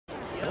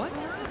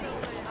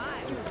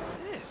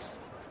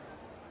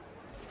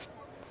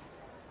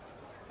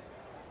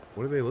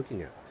What are they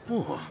looking at?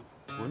 Oh,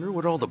 wonder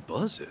what all the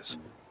buzz is.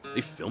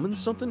 They filming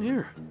something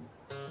here?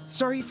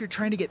 Sorry if you're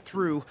trying to get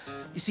through.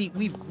 You see,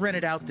 we've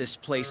rented out this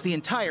place, the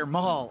entire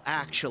mall,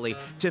 actually,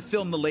 to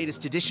film the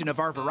latest edition of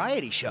our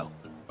variety show.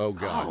 Oh,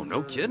 God. Oh,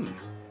 no kidding.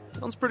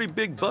 Sounds pretty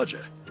big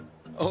budget.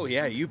 Oh,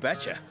 yeah, you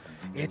betcha.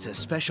 It's a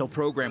special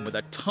program with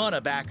a ton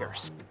of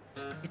backers.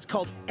 It's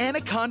called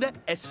Anaconda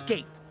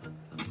Escape.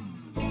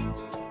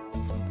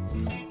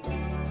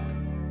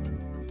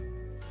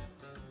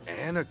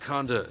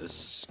 Anaconda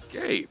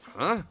Escape,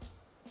 huh?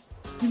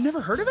 You've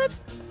never heard of it?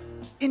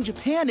 In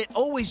Japan, it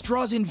always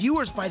draws in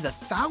viewers by the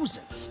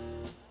thousands.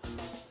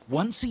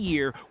 Once a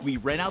year, we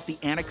rent out the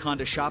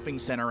Anaconda Shopping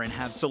Center and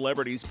have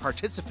celebrities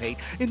participate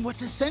in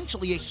what's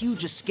essentially a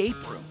huge escape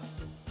room.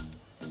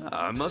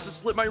 I must have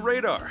slipped my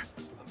radar.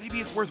 Maybe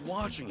it's worth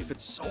watching if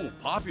it's so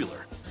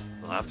popular.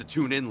 I'll have to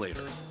tune in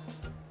later.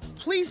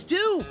 Please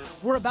do!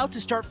 We're about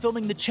to start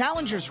filming the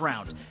Challengers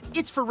Round.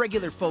 It's for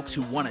regular folks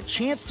who want a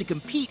chance to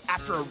compete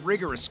after a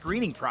rigorous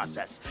screening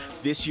process.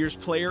 This year's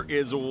player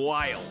is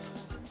wild.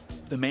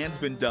 The man's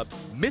been dubbed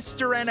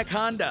Mr.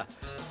 Anaconda.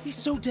 He's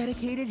so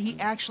dedicated, he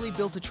actually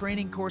built a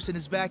training course in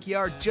his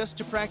backyard just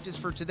to practice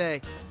for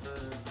today.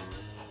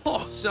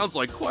 Oh, sounds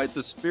like quite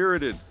the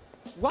spirited.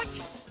 What?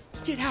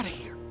 Get out of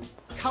here.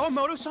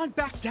 Kawamoto-san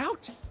backed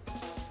out?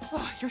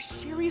 Oh, you're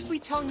seriously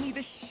telling me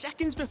this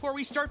seconds before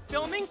we start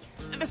filming?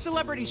 The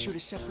celebrity shoot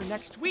is set for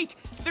next week.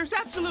 There's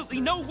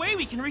absolutely no way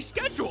we can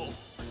reschedule.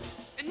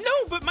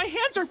 No, but my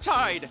hands are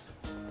tied.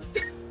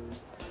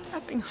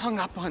 Nothing hung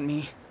up on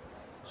me.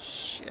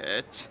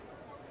 Shit.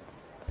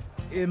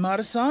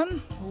 Imada-san,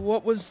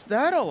 what was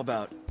that all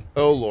about?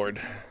 Oh, Lord.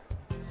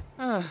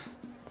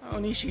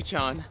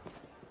 Onishi-chan.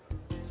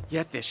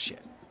 Get this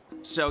shit.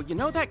 So, you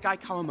know that guy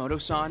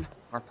Kawamoto-san?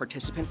 Our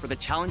participant for the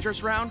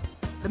Challengers Round?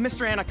 The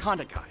Mr.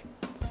 Anaconda guy.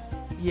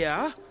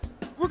 Yeah?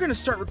 We're gonna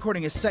start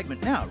recording a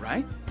segment now,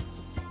 right?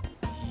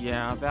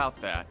 Yeah, about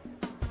that.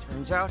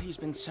 Turns out he's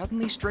been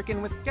suddenly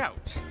stricken with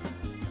gout.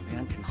 The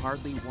man can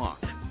hardly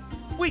walk.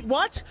 Wait,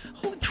 what?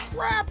 Holy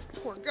crap,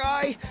 poor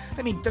guy.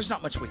 I mean, there's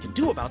not much we can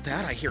do about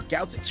that. I hear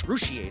gout's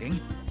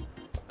excruciating.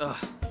 Ugh.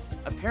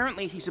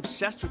 Apparently he's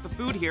obsessed with the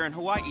food here in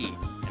Hawaii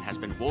and has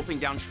been wolfing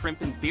down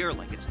shrimp and beer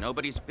like it's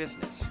nobody's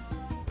business.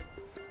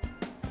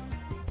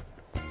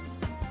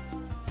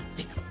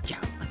 Damn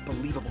gout,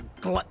 unbelievable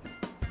glutton.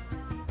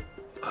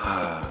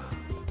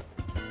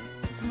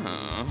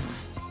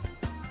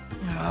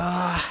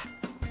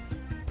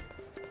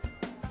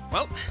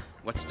 Well,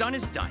 what's done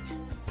is done.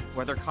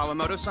 Whether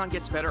Kawamoto-san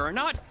gets better or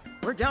not,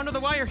 we're down to the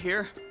wire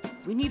here.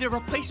 We need a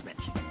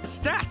replacement.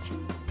 Stat!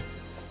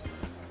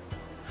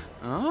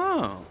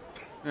 Oh,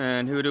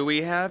 and who do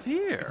we have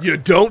here? You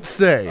don't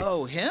say.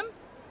 Oh, him?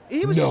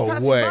 He was just No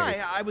passing way.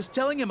 by. I was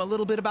telling him a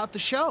little bit about the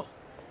show.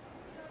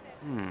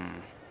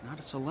 Not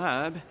a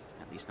celeb,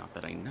 at least not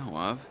that I know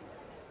of.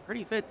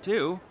 Pretty fit,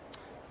 too.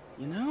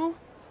 You know,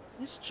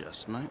 this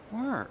just might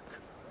work.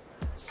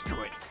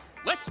 Screw it.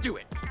 Let's do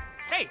it.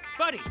 Hey,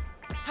 buddy,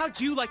 how'd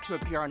you like to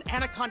appear on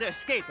Anaconda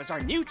Escape as our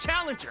new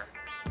challenger?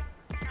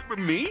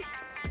 Me?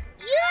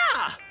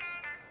 Yeah!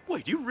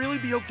 Wait, you really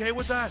be okay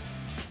with that?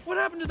 What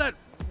happened to that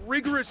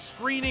rigorous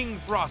screening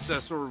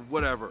process or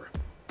whatever?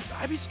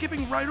 I'd be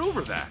skipping right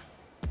over that.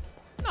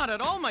 Not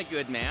at all, my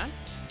good man.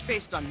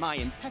 Based on my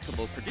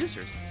impeccable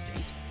producer's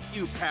instinct,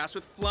 you pass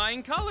with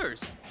flying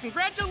colors.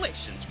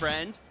 Congratulations,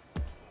 friend.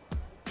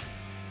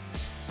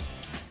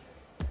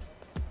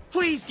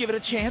 Please give it a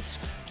chance.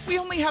 We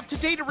only have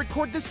today to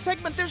record this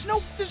segment. There's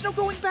no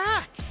going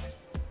back.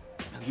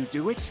 Will you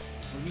do it?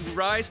 Will you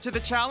rise to the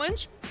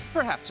challenge?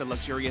 Perhaps a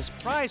luxurious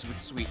prize would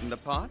sweeten the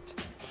pot.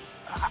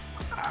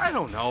 I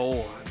don't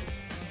know.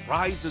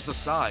 Prizes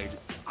aside,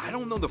 I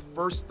don't know the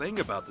first thing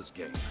about this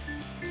game.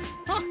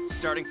 Huh,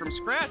 starting from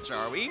scratch,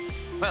 are we?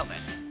 Well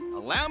then,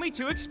 allow me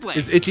to explain.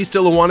 Is Itchy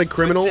still a wanted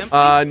criminal?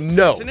 Simply,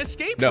 No. It's an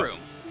escape No. room,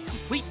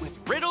 complete with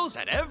riddles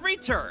at every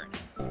turn.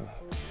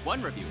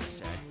 One reviewer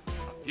said,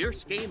 a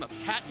fierce game of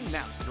cat and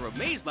mouse through a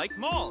maze-like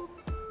mall.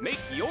 Make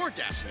your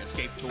dashing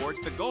escape towards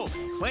the goal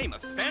and claim a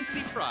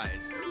fancy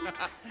prize.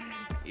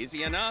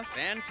 Easy enough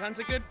and tons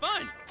of good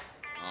fun.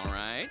 All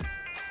right.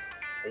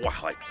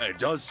 Wow, it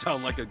does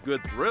sound like a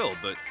good thrill,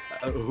 but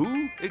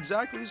who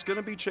exactly is going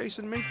to be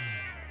chasing me?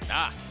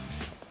 Ah,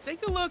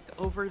 take a look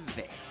over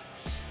there.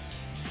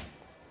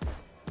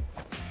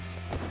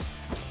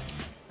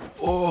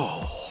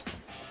 Oh.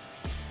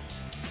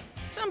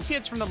 Some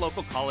kids from the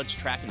local college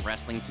track and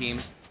wrestling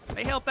teams.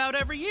 They help out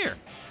every year.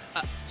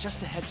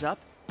 Just a heads up,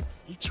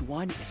 each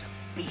one is a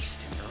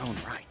beast in their own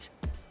right.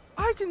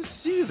 I can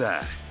see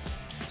that.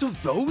 So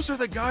those are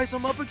the guys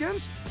I'm up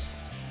against?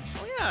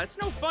 Oh yeah, it's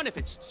no fun if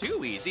it's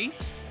too easy.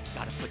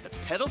 Gotta put the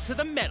pedal to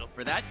the metal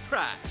for that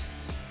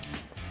prize.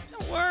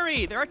 Don't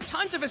worry, there are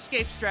tons of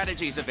escape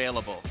strategies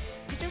available.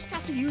 You just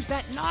have to use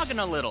that noggin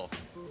a little.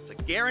 It's a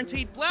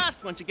guaranteed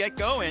blast once you get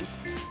going.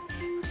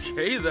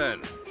 Okay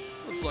then.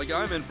 Looks like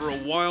I'm in for a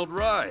wild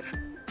ride.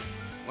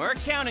 We're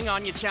counting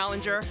on you,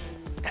 Challenger.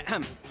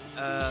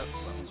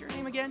 What was your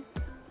name again?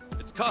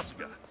 It's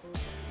Kasuga.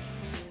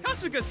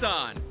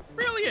 Kasuga-san!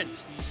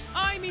 Brilliant!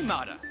 I'm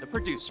Imada, the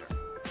producer.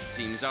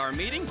 Seems our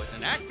meeting was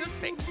an act of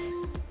fate.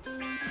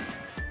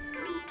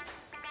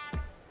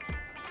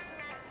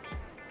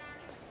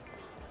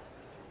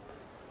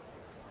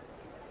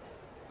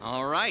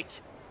 All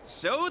right.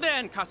 So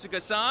then,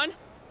 Kasuga-san,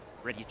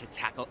 ready to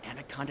tackle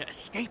Anaconda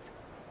Escape?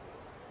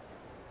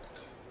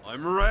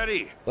 I'm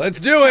ready. Let's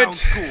do it.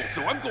 Sounds cool,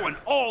 so I'm going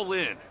all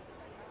in.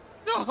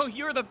 Oh,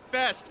 you're the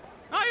best.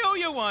 I owe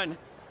you one.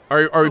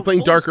 Are we Oh,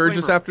 playing full Dark Urge this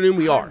disclaimer, afternoon?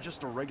 We are. I'm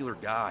just a regular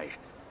guy.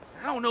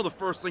 I don't know the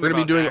first thing We're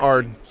gonna be about doing our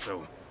acting,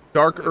 so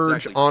Dark not Urge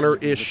exactly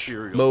Honor-ish TV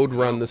material, mode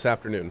you run know? this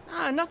afternoon.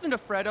 Nothing to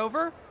fret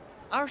over.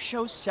 Our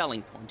show's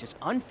selling point is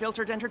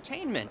unfiltered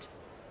entertainment.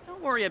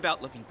 Don't worry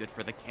about looking good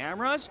for the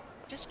cameras.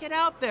 Just get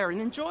out there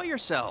and enjoy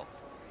yourself.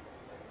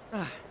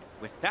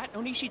 With that,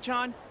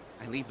 Onishi-chan,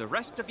 I leave the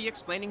rest of the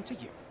explaining to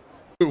you.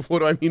 What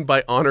do I mean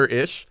by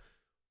honor-ish?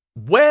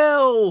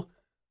 Well,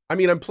 I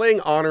mean, I'm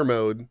playing honor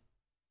mode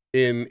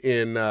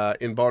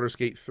in Baldur's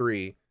Gate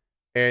 3,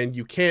 and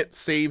you can't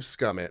save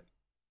scum it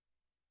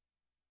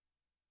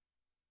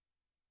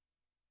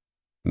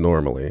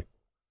normally.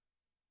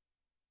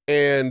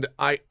 And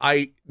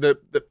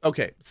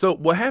okay, so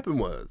what happened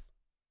was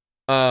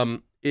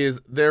is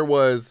there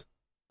was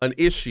an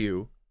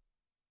issue.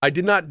 I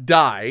did not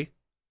die,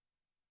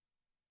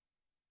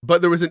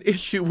 but there was an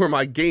issue where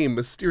my game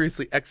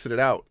mysteriously exited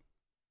out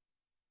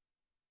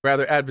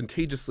rather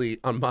advantageously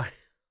on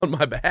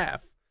my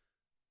behalf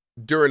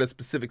during a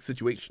specific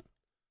situation.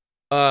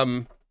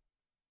 But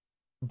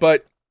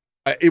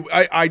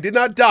I did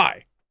not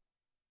die.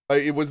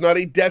 It was not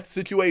a death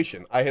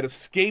situation. I had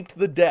escaped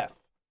the death.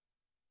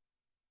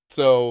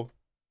 So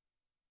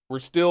we're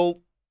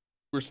still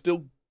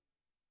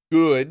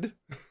good.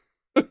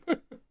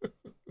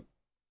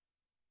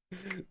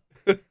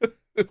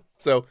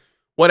 So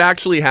what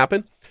actually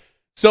happened?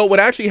 So what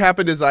actually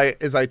happened is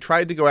I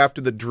tried to go after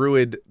the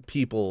druid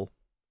people,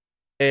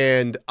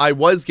 and I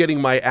was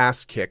getting my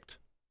ass kicked,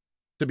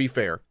 to be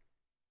fair.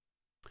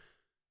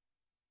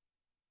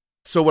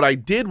 So what I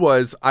did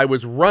was I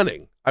was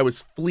running, I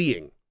was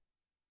fleeing.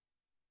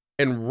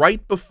 And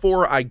right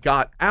before I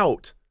got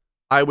out,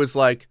 I was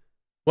like,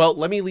 well,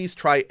 let me at least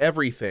try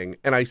everything.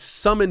 And I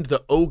summoned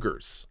the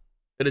ogres.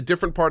 In a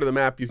different part of the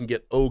map, you can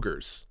get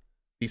ogres.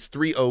 These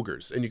 3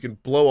 ogres, and you can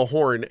blow a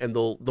horn and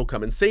they'll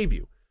come and save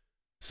you.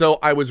 So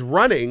I was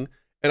running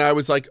and I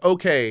was like,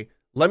 okay,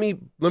 let me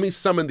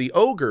summon the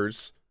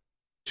ogres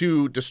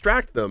to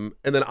distract them,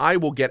 and then I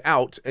will get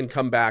out and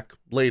come back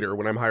later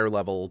when I'm higher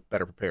level,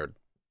 better prepared.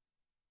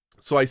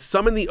 So I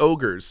summon the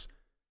ogres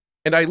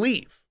and I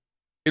leave.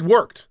 It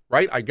worked,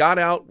 right? I got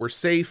out, we're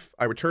safe,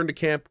 I returned to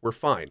camp, we're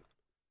fine.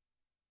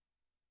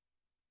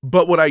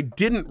 But what I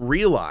didn't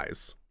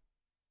realize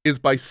is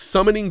by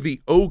summoning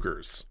the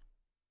ogres,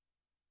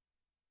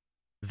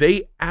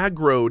 they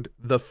aggroed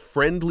the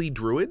friendly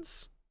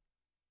druids,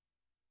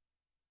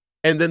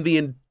 and then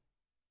the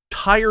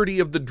entirety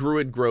of the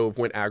druid grove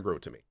went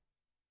aggro to me.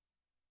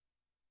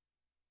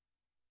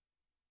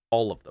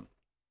 All of them.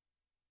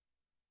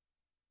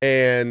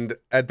 And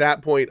at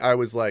that point, I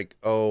was like,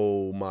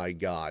 oh my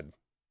God.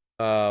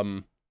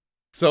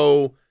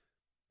 So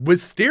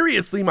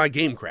mysteriously, my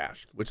game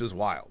crashed, which is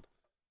wild.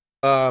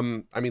 I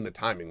mean, the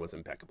timing was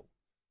impeccable.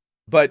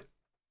 But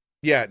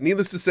yeah,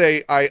 needless to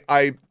say,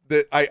 I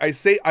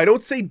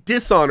don't say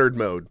dishonored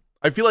mode.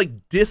 I feel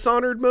like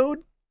dishonored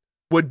mode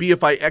would be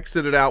if I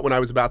exited out when I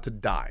was about to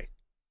die.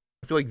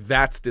 I feel like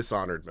that's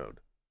dishonored mode.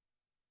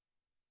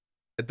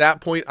 At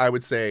that point, I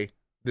would say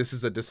this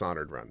is a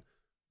dishonored run.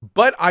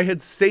 But I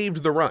had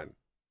saved the run.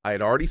 I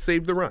had already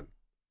saved the run.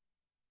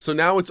 So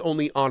now it's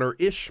only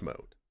honor-ish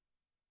mode.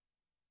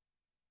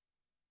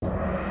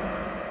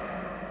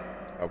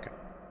 Okay.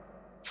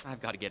 I've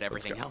got to get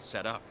everything else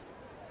set up.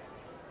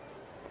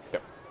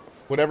 Yep.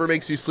 Whatever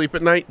makes you sleep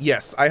at night,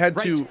 yes. I had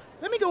to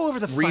Let me go over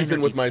the reason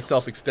finer with details.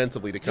 myself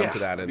extensively to come to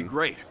that that'd be and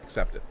great.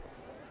 accept it.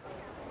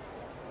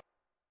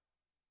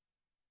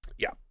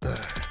 Yeah.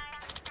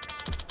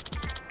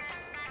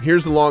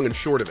 Here's the long and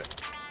short of it.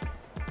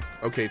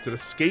 Okay, it's an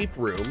escape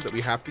room that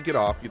we have to get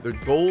off.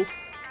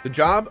 The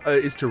job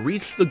is to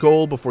reach the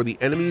goal before the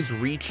enemies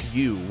reach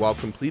you while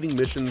completing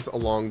missions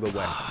along the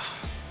way.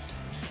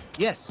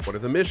 Yes. What are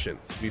the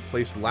missions? We've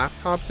placed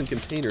laptops and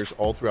containers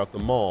all throughout the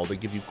mall. They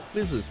give you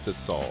quizzes to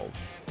solve.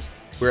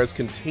 Whereas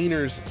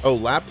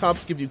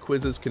laptops give you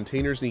quizzes,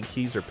 containers need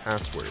keys or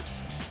passwords.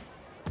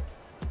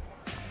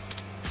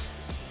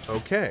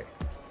 Okay.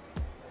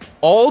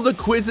 All the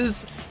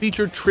quizzes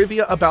feature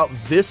trivia about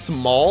this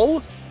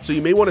mall, so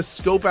you may want to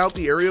scope out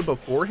the area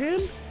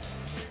beforehand?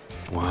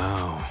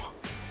 Wow.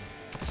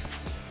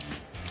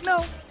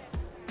 No.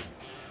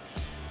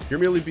 You'll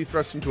merely be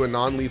thrust into a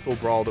non-lethal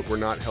brawl that we're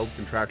not held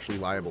contractually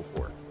liable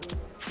for.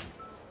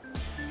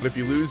 But if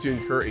you lose, you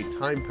incur a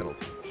time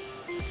penalty.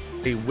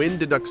 A win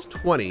deducts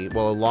 20,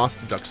 while a loss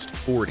deducts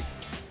 40.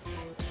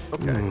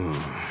 Okay.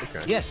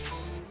 Okay. Yes.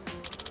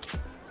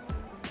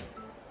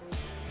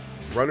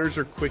 Runners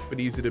are quick but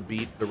easy to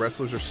beat. The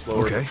wrestlers are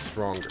slower Okay. but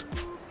stronger.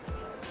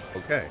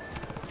 Okay.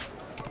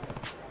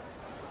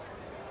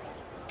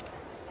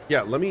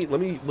 Yeah, let me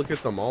look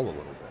at them all a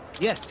little bit.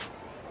 Yes.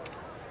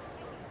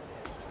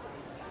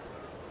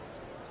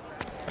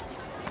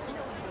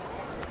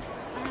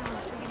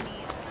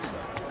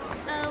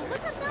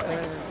 What's up,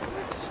 Velvet?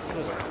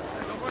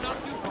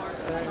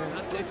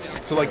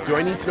 So, like, do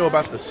I need to know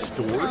about the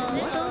stores?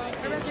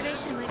 A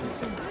reservation might be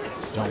soon.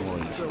 Don't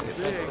worry.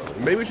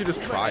 Maybe we should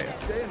just try it.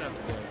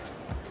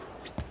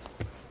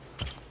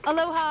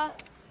 Aloha.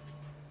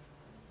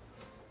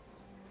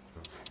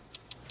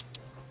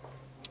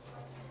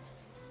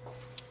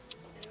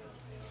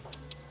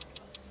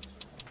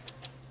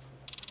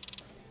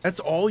 That's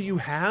all you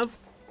have?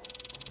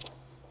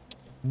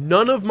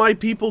 None of my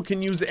people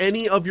can use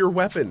any of your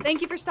weapons. Thank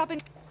you for stopping.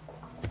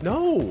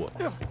 No.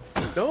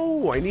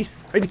 No, I need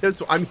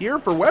I'm here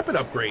for weapon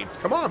upgrades.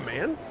 Come on,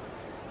 man.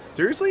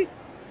 Seriously?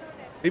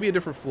 Maybe a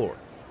different floor.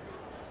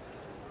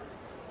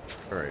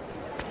 All right.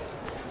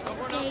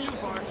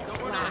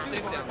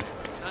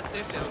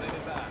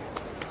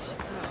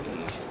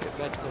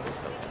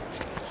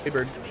 Hey,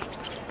 bird.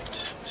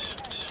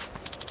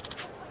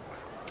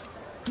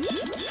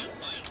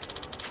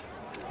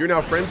 You're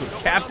now friends with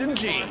Captain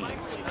G. What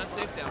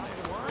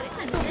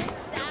time is it?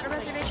 A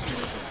reservation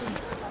might be soon.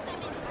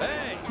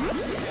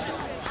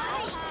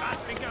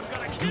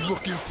 You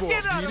looking for a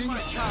meeting?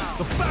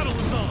 The battle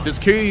is on. Does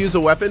Kiryu use a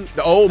weapon?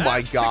 Oh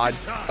my god.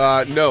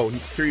 No,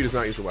 Kiryu does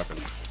not use a weapon.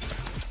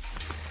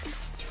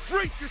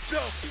 Brace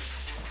yourself.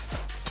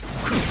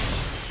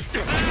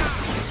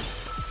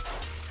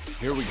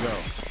 Here we go.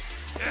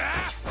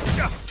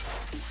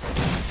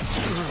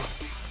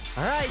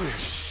 All right.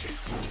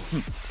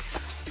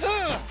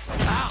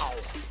 Ow.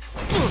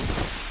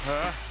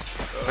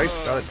 Nice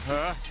stun.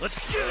 Let's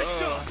get it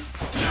done.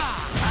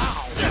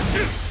 Ow. That's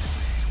it.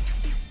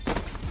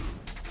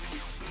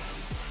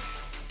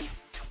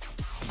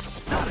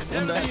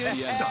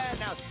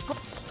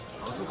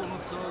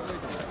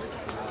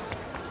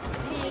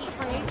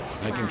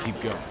 I can keep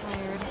going.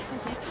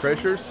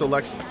 Treasure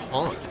select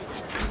pawn.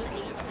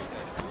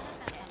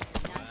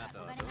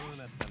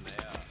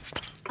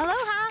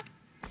 Aloha.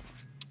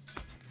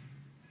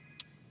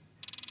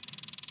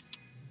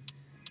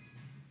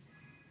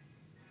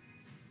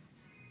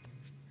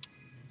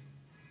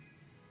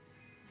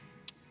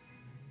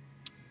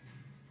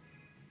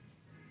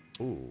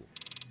 Ooh.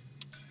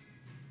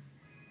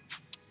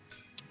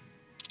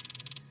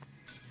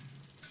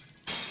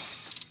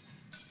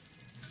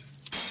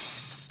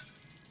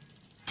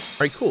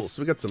 All right, cool.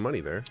 So we got some money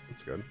there.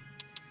 That's good.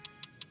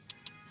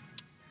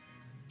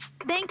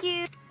 Thank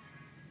you.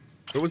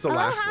 What was the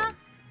last Aloha. one?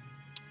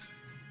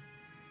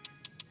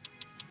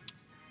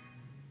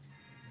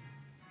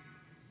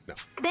 No.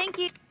 Thank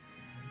you.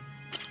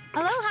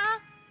 Aloha.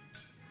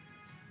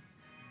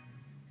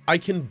 I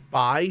can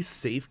buy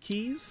safe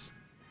keys?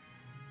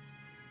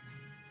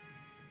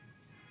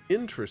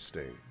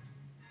 Interesting.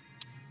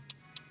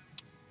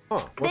 Huh. We'll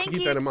have to Thank keep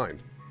you. that in mind.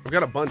 I've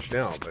got a bunch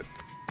now, but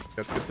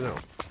that's good to know.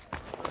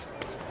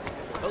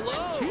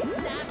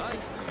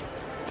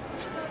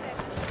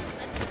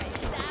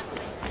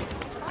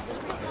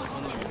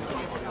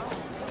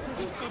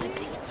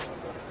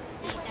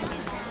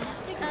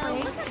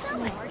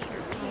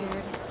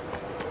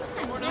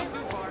 What's up,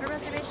 Velvet? What time is it? A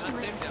reservation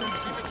might be soon.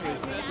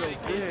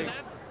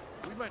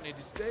 We might need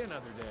to stay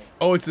another day.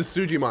 Oh, it's the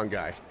Sujimon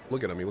guy.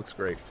 Look at him. He looks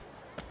great.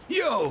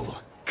 Yo,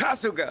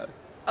 Kasuga,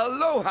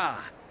 aloha!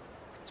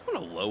 Don't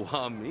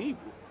aloha me.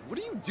 What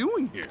are you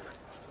doing here?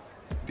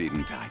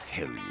 Didn't I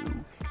tell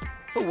you?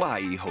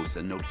 Hawaii hosts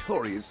a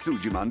notorious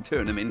Sujimon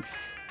tournament.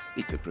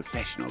 It's a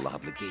professional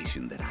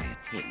obligation that I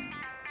attend.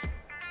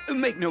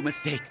 Make no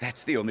mistake,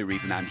 that's the only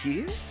reason I'm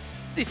here.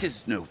 This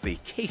is no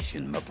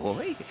vacation, my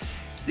boy.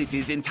 This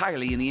is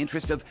entirely in the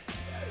interest of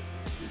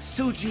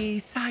Suji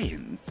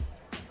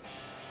science.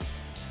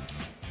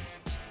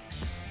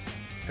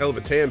 Hell of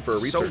a tan for a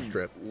research So,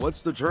 trip.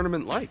 What's the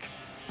tournament like?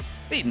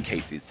 In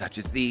cases such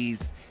as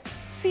these,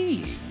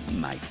 seeing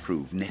might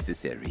prove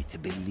necessary to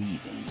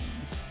believing.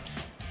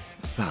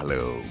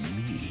 Follow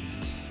me.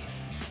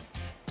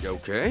 You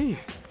okay?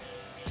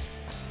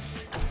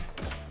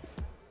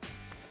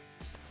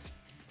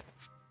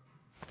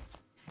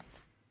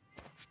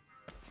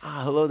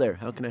 Ah, hello there.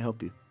 How can I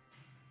help you?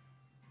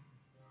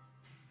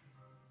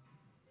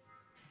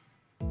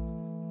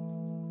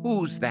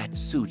 Who's that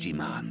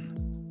Sujimon?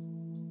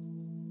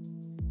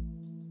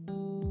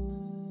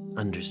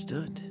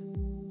 Understood.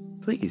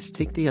 Please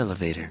take the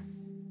elevator.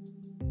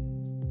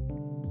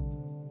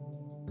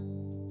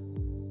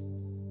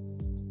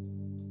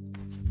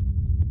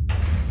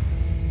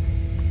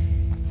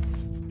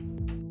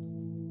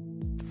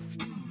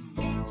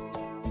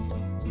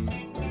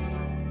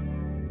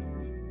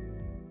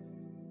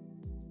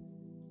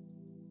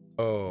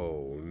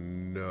 Oh,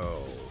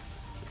 no.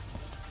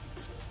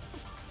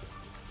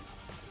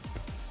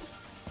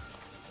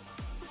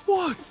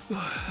 What the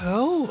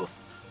hell?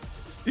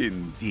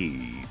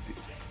 Indeed.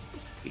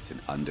 It's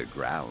an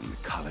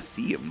underground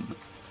coliseum.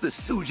 The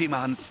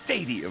Sujimon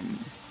Stadium.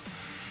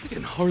 I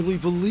can hardly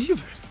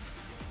believe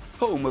it.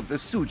 Home of the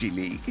Suji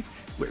League,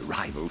 where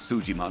rival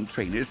Sujimon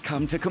trainers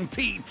come to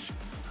compete.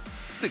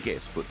 The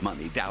guests put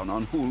money down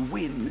on who'll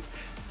win.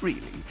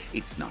 Really,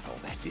 it's not all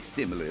that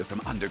dissimilar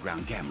from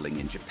underground gambling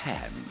in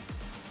Japan.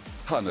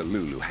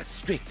 Honolulu has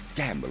strict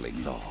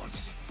gambling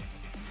laws.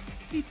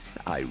 It's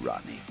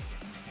ironic.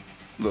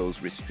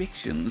 Those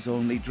restrictions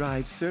only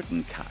drive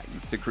certain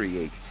kinds to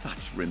create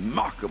such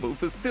remarkable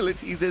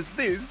facilities as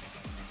this.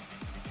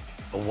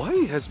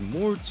 Hawaii has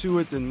more to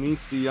it than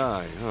meets the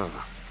eye, huh?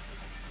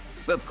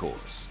 Of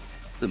course.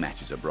 The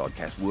matches are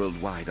broadcast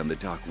worldwide on the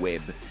dark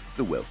web.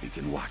 The wealthy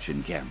can watch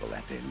and gamble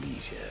at their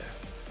leisure.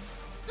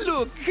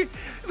 Look!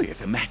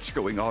 There's a match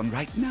going on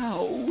right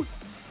now.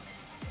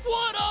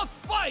 What a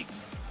fight!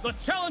 The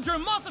challenger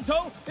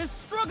Masato is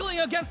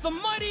struggling against the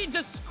mighty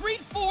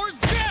Discreet Four's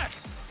Jack!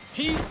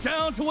 He's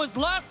down to his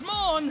last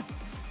mon!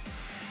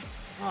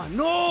 Oh,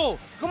 no!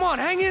 Come on,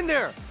 hang in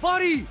there!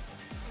 Buddy!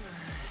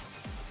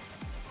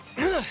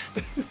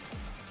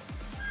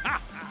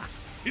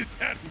 Is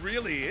that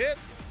really it?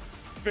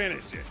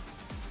 Finish it.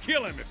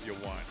 Kill him if you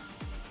want.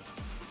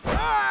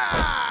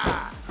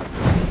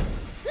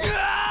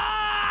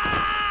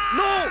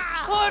 No!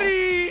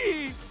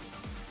 Buddy!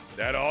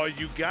 That all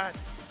you got?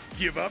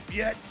 Give up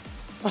yet?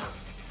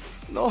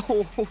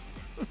 No.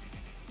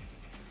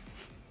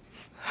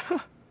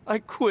 I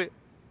quit.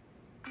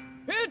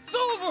 It's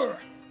over!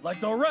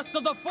 Like the rest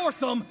of the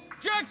foursome,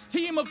 Jack's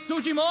team of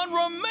Sujimon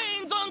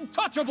remains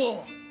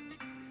untouchable!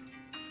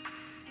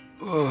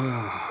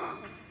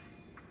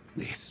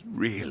 This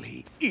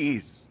really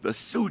is the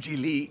Suji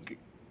League.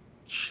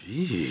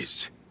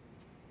 Jeez.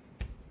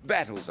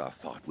 Battles are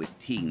fought with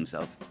teams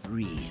of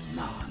 3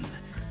 Mon,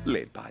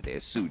 led by their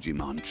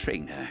Sujimon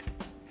trainer.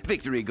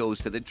 Victory goes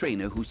to the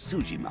trainer whose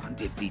Sujimon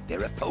defeat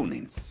their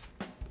opponents.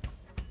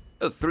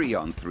 A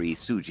 3-on-3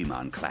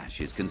 Sujimon clash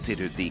is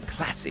considered the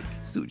classic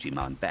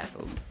Sujimon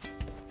battle.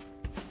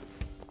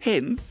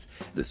 Hence,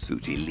 the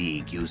Suji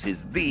League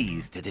uses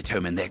these to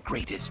determine their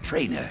greatest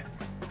trainer.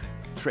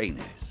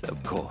 Trainers,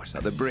 of course,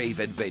 are the brave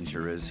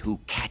adventurers who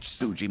catch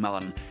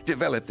Sujimon,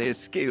 develop their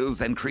skills,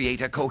 and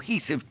create a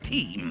cohesive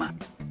team.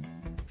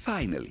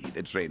 Finally,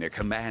 the trainer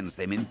commands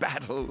them in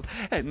battle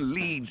and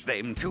leads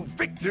them to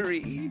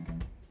victory.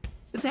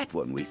 That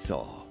one we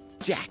saw,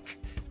 Jack,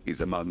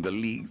 is among the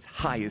league's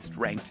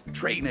highest-ranked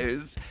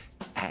trainers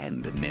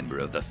and a member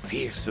of the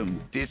fearsome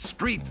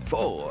Discreet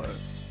Four.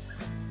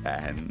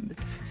 And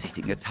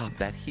sitting atop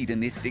that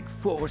hedonistic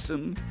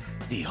foursome,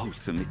 the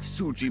ultimate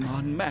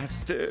Sujimon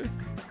master,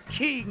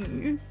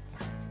 King.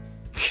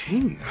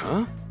 King,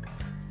 huh?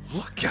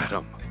 Look at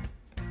him.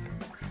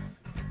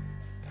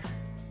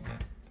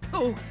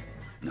 Oh,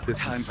 no This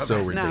time is for so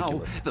that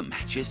ridiculous. now. The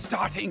match is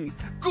starting.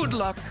 Good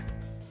luck.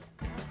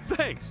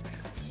 Thanks.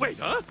 Wait,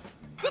 huh?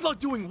 Good luck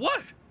doing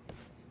what?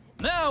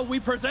 Now we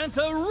present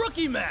a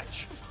rookie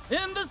match!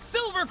 In the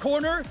silver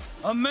corner,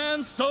 a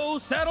man so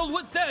saddled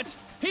with debt,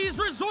 he's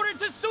resorted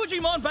to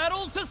Sujimon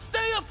battles to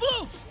stay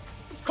afloat!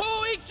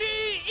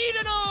 Koichi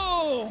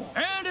Idano!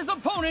 And his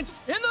opponent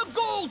in the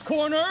gold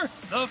corner,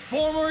 the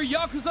former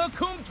Yakuza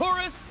cum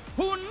tourist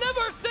who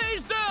never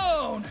stays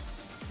down!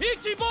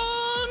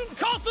 Ichiban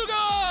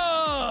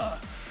Kasuga!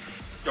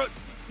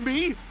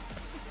 Me?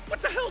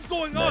 What the hell's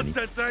going on,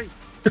 Sensei?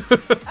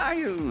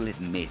 I'll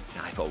admit,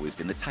 I've always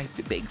been the type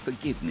to beg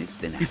forgiveness,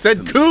 then He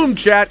said coom,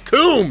 chat,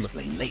 coom!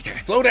 explain later.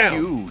 Slow down.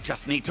 You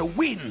just need to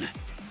win.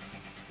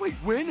 Wait,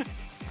 win?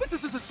 But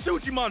this is a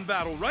Sujimon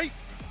battle, right?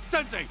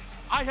 Sensei,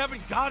 I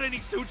haven't got any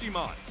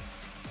Sujimon.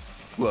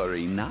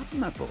 Worry not,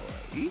 my boy.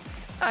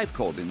 I've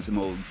called in some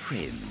old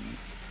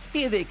friends.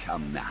 Here they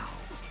come now.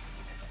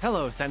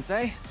 Hello,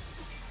 Sensei.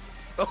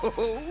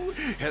 Oh,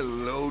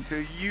 hello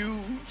to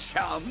you,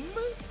 chum.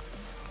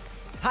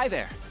 Hi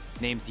there.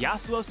 Name's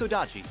Yasuo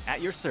Sodachi,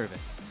 at your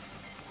service.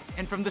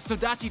 And from the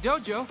Sodachi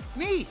Dojo,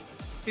 me,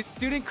 his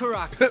student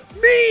Kuraki.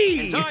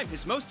 Me! And I'm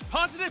his most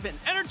positive and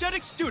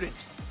energetic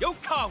student,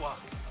 Yokawa.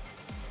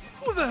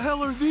 Who the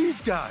hell are these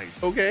guys?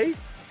 Okay.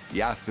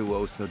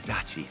 Yasuo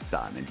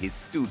Sodachi-san and his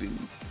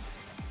students.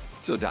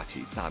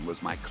 Sodachi-san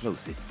was my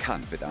closest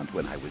confidant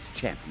when I was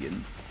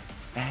champion,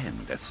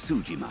 and a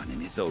Sujimon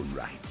in his own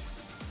right.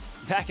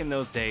 Back in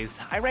those days,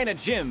 I ran a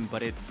gym,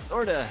 but it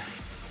sorta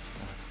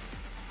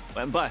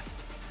went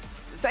bust.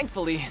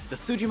 Thankfully, the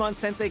Sujimon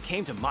Sensei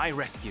came to my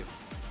rescue.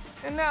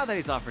 And now that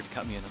he's offered to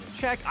cut me another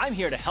check, I'm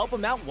here to help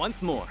him out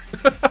once more.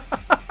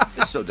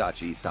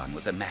 Sodachi-san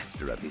was a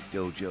master of his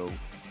dojo.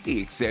 He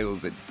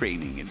excels at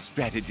training and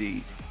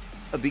strategy.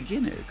 A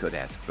beginner could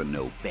ask for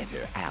no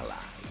better ally.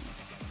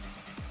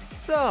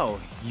 So,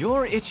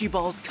 you're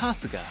Ichibal's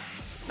Kasuga.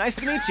 Nice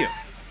to meet you.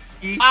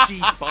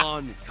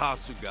 Ichiban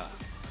Kasuga.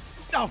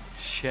 Oh,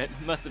 shit.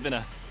 Must have been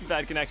a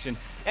bad connection.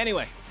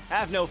 Anyway,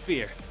 have no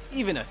fear.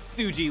 Even a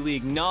Suji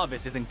League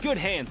novice is in good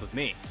hands with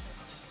me.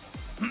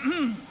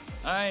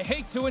 I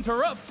hate to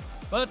interrupt,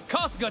 but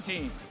Kasuga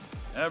team,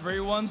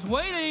 everyone's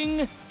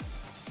waiting!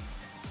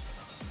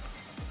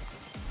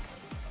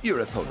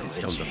 Your opponents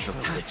don't look so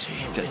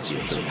tough. Just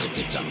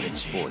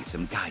give the boy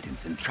some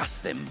guidance and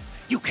trust them.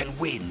 You can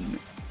win.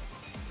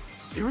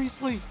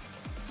 Seriously?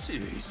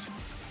 Jeez.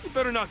 You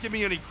better not give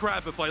me any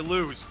crap if I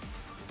lose.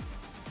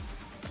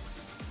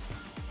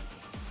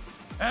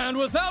 And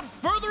without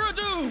further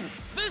ado,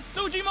 this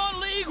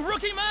Sujimon League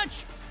rookie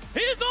match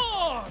is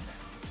on!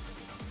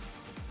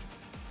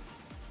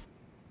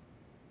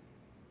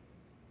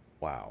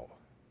 Wow.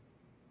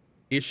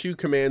 Issue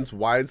commands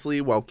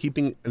wisely while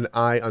keeping an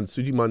eye on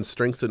Sujimon's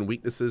strengths and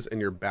weaknesses, and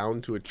you're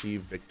bound to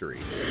achieve victory.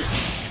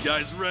 You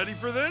guys ready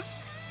for this?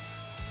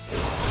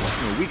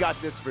 We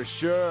got this for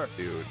sure.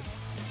 Dude.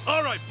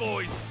 All right,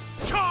 boys,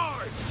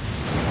 charge!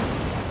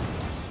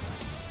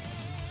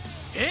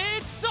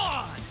 It's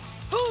on!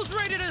 Who's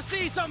ready to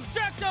see some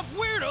jacked up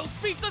weirdos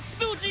beat the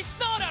Suji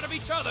snot out of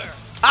each other?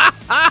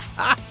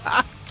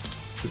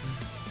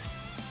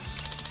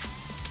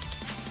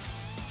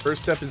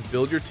 First step is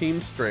build your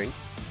team's strength.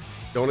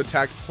 Don't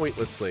attack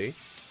pointlessly.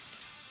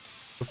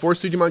 Before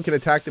Sujimon can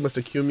attack, they must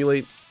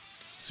accumulate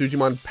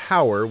Sujimon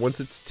power. Once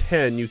it's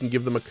 10, you can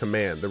give them a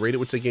command. The rate at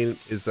which they gain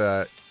is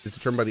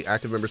determined by the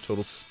active member's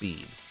total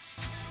speed.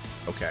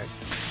 Okay.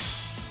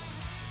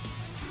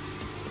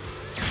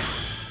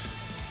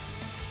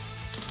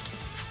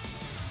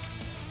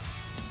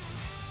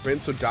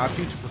 Command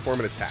Sodachi to perform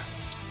an attack.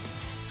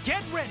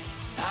 Get ready.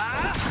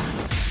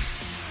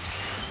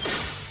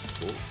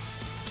 Cool.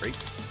 Great.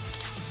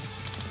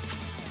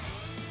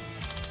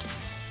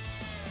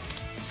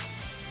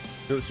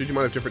 You know the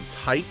Sujimon have different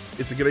types.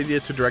 It's a good idea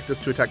to direct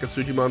us to attack a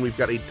Sujimon we've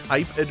got a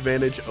type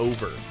advantage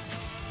over.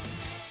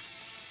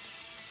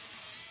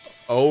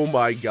 Oh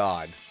my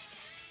god.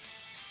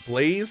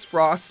 Blaze,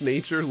 Frost,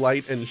 Nature,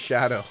 Light, and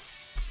Shadow.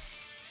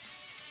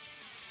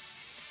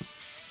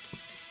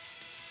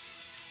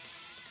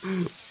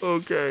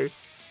 Okay.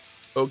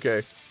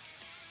 Okay.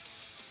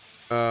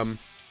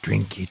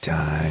 Drinky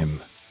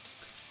time.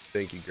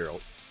 Thank you, girl.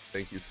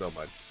 Thank you so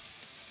much.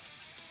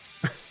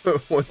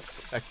 1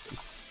 second.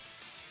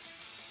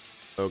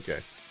 Okay.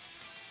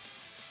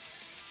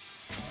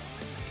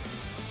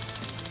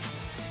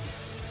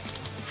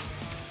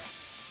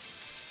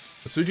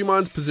 The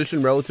Sujimon's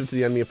position relative to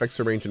the enemy affects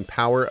their range and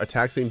power.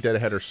 Attacks aimed dead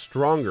ahead are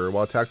stronger,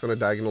 while attacks on a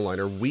diagonal line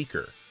are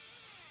weaker.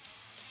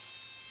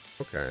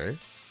 Okay.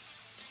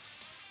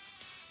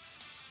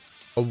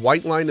 A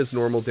white line is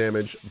normal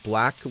damage,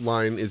 black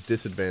line is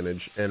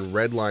disadvantage, and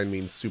red line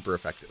means super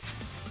effective.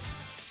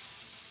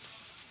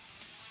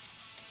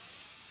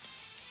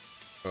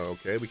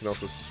 Okay, we can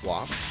also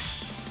swap.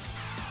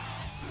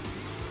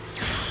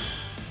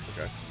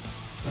 Okay.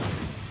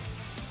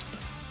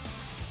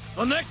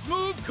 The next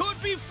move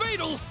could be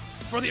fatal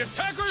for the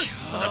attacker,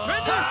 the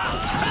defender,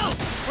 hell,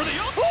 for the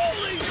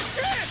holy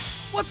shit!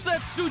 What's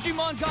that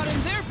Sujimon got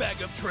in their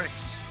bag of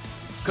tricks?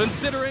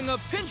 Considering a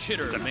pinch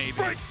hitter, maybe.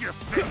 Break your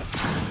face!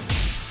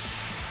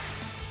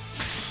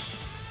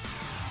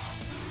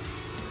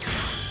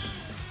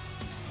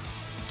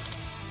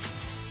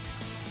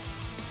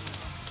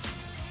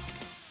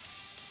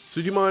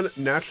 Sujimon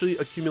naturally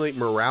accumulate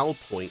morale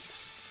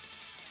points.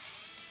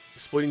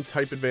 Exploiting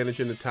type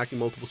advantage and attacking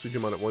multiple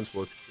Sujimon at once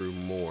will accrue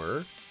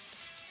more.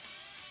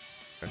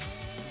 Okay.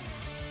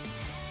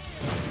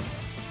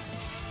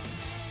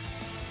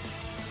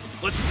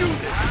 Let's do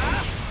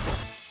this!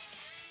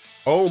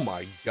 Oh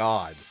my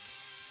god.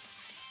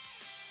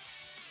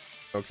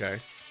 Okay.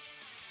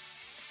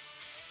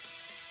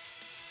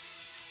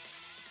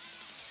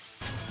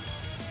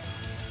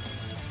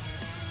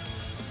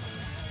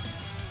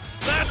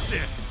 That's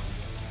it!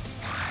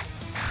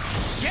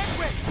 Get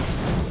ready.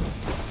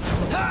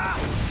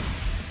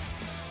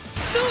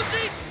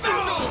 Suji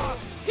special!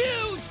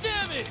 Huge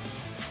damage!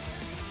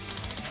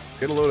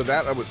 Get a load of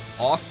that. That was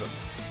awesome.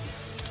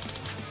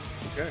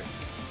 Okay.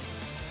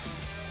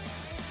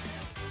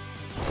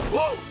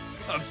 Whoa!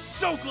 I'm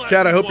so glad.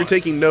 Chad, I we hope won. you're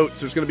taking notes.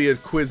 There's going to be a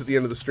quiz at the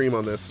end of the stream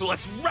on this. So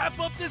let's wrap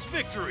up this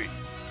victory.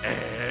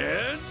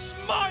 And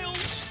smile!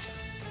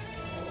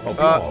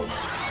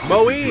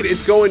 Moeed,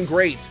 it's going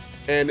great.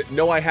 And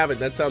no, I haven't.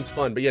 That sounds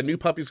fun. But yeah, new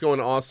puppy's going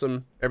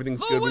awesome.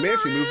 Everything's good. We may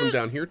actually move them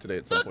down here today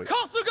at some The point.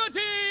 Kasuga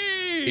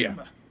team! Yeah.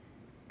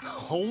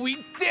 Oh,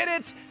 we did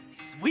it!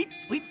 Sweet,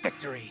 sweet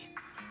victory.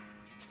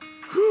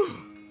 Whew.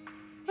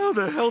 How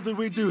the hell did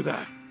we do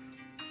that?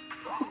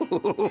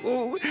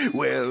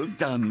 Well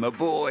done, my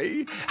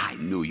boy. I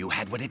knew you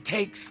had what it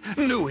takes.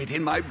 Knew it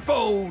in my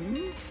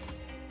bones.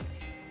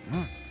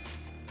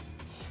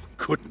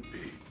 Couldn't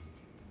be.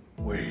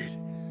 Wait,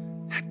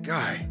 that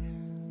guy.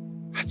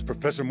 That's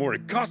Professor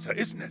Morikasa,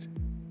 isn't it?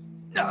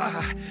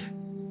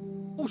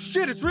 Oh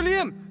shit, it's really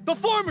him! The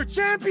former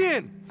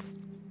champion!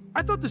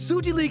 I thought the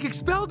Suji League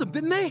expelled him,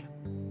 didn't they?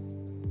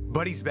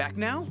 But he's back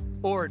now?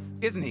 Or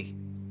isn't he?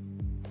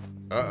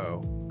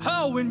 Uh-oh.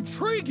 How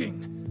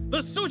intriguing! The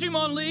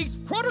Sujimon League's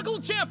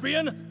prodigal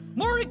champion,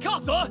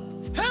 Morikasa,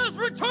 has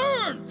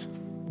returned!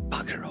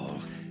 Bugger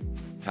all.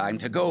 Time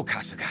to go,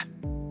 Kasuga.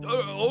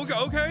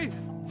 Okay.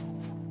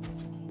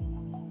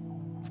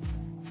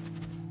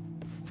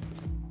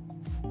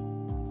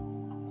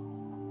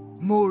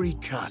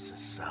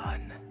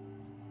 Morikasa-san.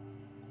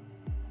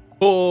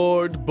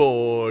 Bored.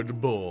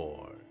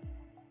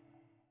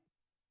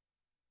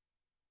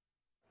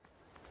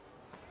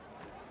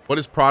 What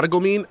does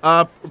prodigal mean?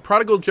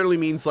 Prodigal generally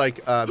means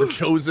like the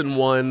chosen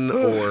one,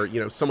 or you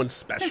know, someone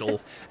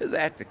special.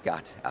 That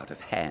got out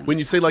of hand. When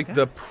you say like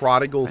the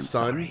prodigal I'm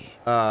son,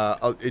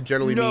 sorry. it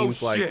generally No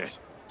means like shit.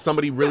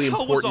 somebody really The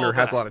hell was important or all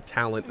has that? a lot of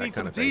talent, I that need kind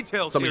some of thing.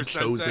 details Somebody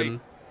here, chosen. Sensei.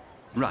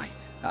 Right,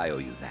 I owe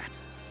you that.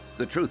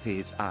 The truth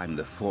is, I'm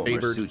the former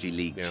Favored. Suji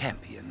League Yeah.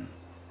 champion.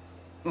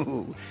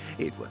 Ooh,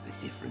 it was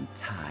a different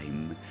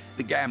time.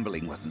 The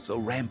gambling wasn't so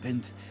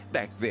rampant.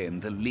 Back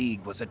then, the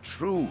league was a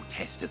true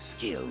test of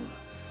skill.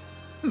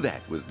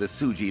 That was the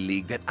Suji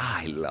League that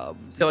I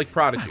loved. Yeah, like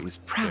Prodigy. I was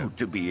proud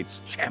to be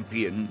its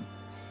champion.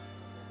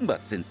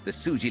 But since the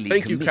Suji League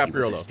Thank you, committee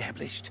was Capriolo.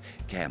 established,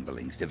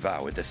 gambling's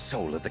devoured the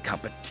soul of the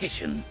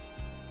competition.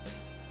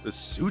 The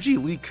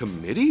Suji League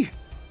committee?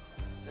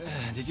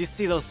 Did you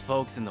see those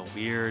folks in the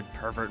weird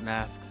pervert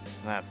masks?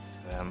 That's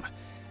them.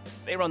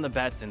 They run the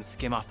bets and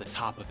skim off the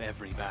top of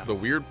every The battle.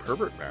 weird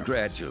pervert mask.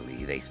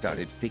 Gradually, they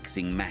started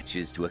fixing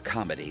matches to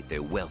accommodate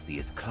their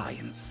wealthiest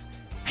clients.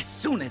 As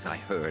soon as I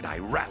heard, I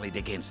rallied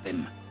against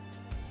them.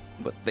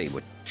 But they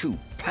were too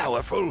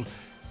powerful.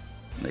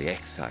 They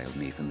exiled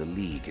me from the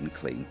league and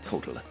claimed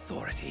total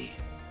authority.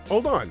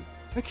 Hold on.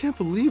 I can't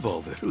believe all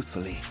this.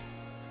 Truthfully,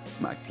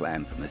 my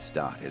plan from the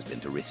start has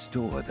been to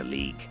restore the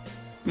league.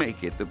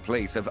 Make it the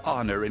place of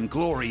honor and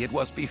glory it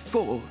was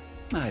before.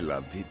 I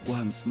loved it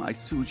once, my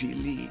Suji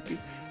League.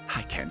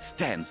 I can't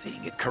stand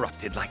seeing it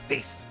corrupted like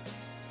this.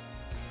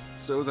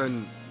 So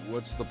then,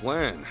 what's the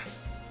plan?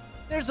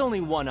 There's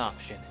only one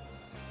option.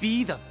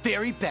 Be the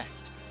very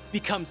best.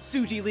 Become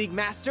Suji League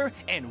Master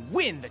and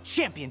win the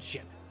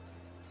championship.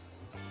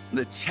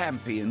 The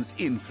champion's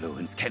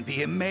influence can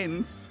be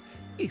immense.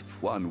 If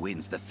one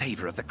wins the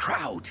favor of the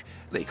crowd,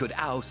 they could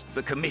oust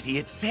the committee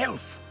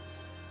itself.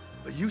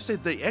 But you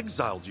said they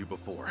exiled you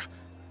before.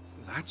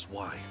 That's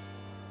why.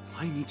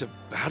 I need to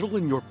battle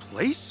in your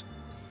place?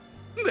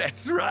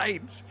 That's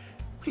right.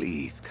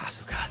 Please,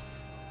 Kasuga,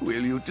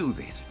 will you do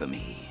this for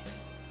me?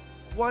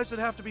 Why does it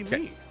have to be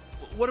me?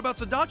 What about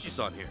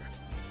Sadachi-san here?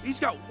 He's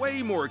got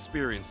way more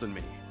experience than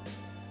me.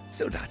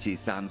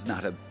 Sodachi-san's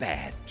not a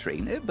bad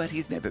trainer, but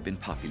he's never been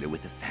popular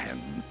with the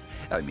fans.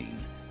 I mean,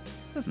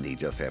 doesn't he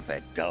just have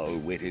that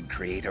dull-witted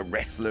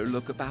creator-wrestler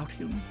look about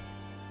him?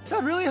 Does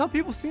that really how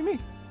people see me?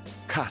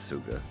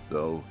 Kasuga,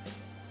 though,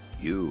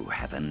 you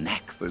have a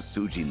knack for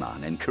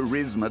Sujimon and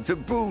charisma to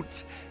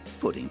boot.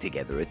 Putting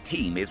together a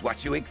team is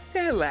what you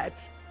excel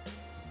at.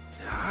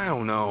 I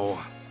don't know.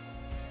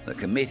 The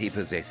committee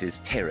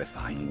possesses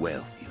terrifying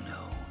wealth, you know.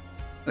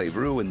 They've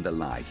ruined the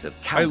lives of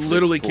I countless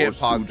literally poor can't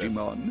pause this.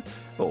 Sujimon,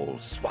 all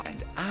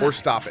swined Or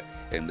stop it.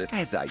 And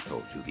as I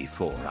told you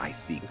before, I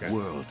seek Okay.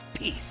 world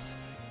peace.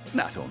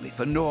 Not only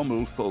for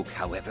normal folk,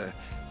 however,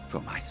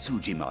 for my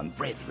Sujimon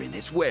brethren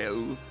as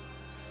well.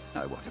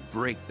 I want to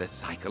break the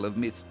cycle of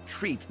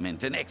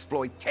mistreatment and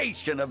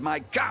exploitation of my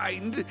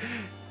kind.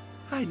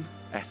 I'm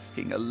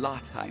asking a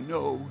lot, I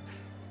know,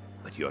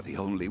 but you're the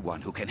only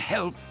one who can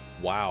help.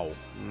 Wow.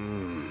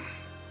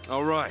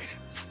 All right.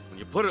 When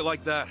you put it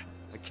like that,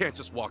 I can't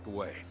just walk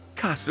away.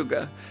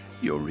 Kasuga,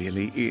 you're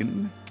really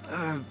in?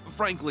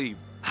 Frankly,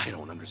 I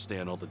don't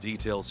understand all the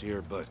details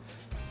here, but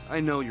I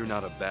know you're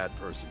not a bad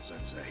person,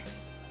 Sensei.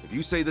 If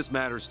you say this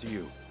matters to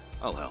you,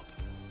 I'll help.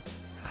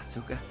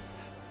 Kasuga,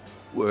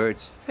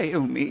 words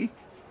fail me.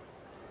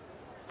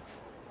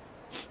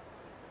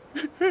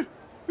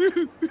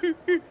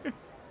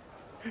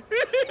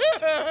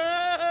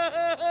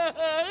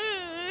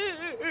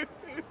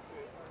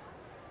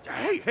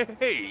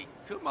 Hey,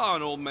 come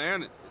on, old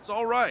man. It's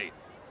all right.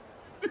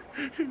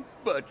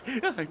 But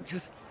I'm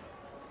just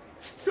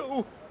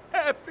so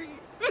happy.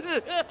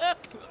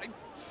 I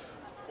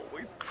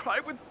always cry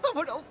when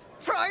someone else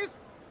cries.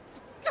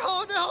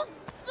 Oh no!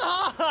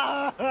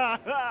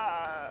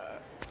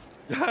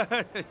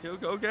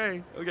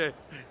 Okay.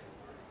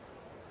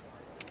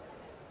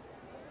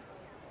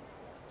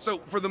 So,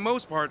 for the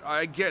most part,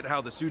 I get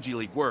how the Suji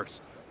League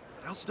works,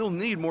 but I'll still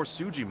need more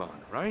Sujimon,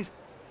 right?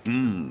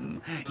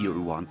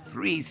 You'll want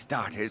 3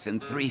 starters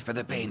and 3 for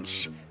the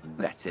bench.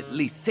 That's at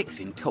least 6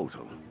 in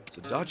total.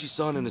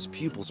 Sadachi-san and his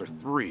pupils are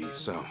 3,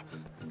 so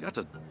I've got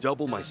to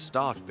double my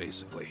stock,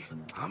 basically.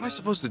 How am I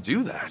supposed to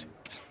do that?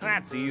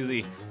 That's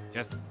easy.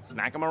 Just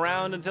smack them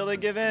around until they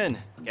give in.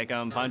 Kick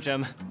them, punch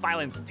them.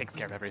 Violence takes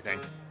care of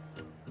everything.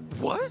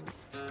 What?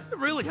 It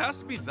really has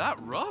to be that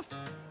rough?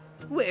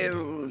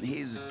 Well,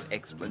 his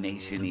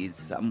explanation is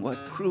somewhat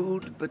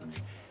crude, but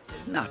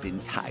not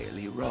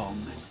entirely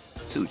wrong.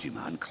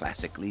 Sujimon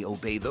classically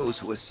obey those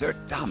who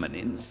assert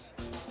dominance.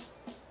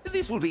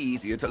 This will be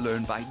easier to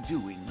learn by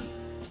doing.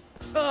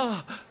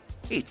 Oh,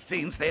 it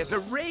seems there's a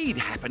raid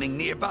happening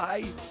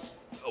nearby.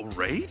 A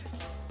raid?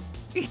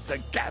 It's a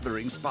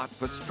gathering spot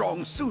for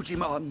strong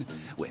Sujimon,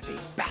 where they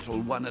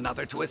battle one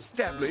another to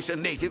establish a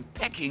native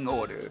pecking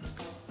order.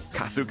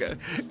 Kasuga,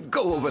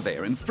 go over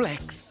there and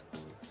flex.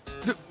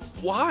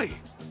 Why?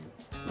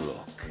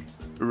 Look,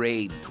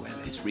 raid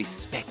dwellers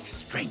respect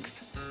strength.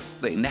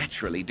 They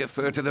naturally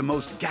defer to the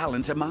most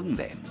gallant among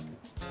them.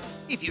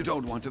 If you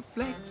don't want to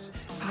flex,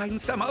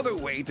 find some other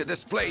way to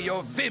display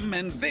your vim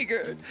and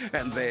vigor,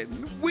 and then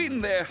win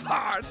their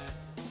hearts.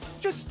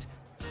 Just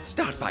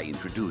start by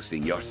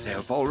introducing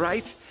yourself, all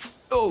right?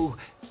 Oh,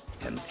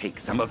 and take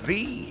some of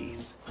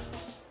these.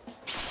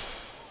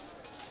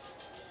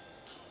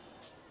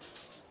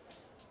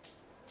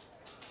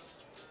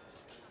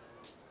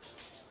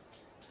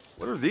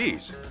 What are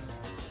these?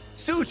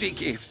 Suji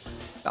gifts.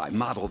 I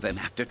model them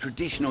after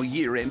traditional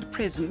year-end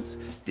presents.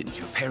 Didn't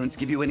your parents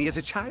give you any as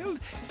a child?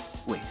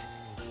 Wait.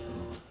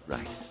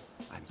 Right.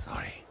 I'm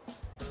sorry.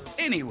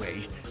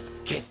 Anyway,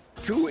 get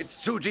to it,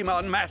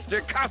 Sujimon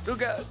Master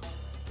Kasuga.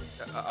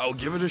 I'll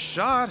give it a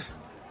shot.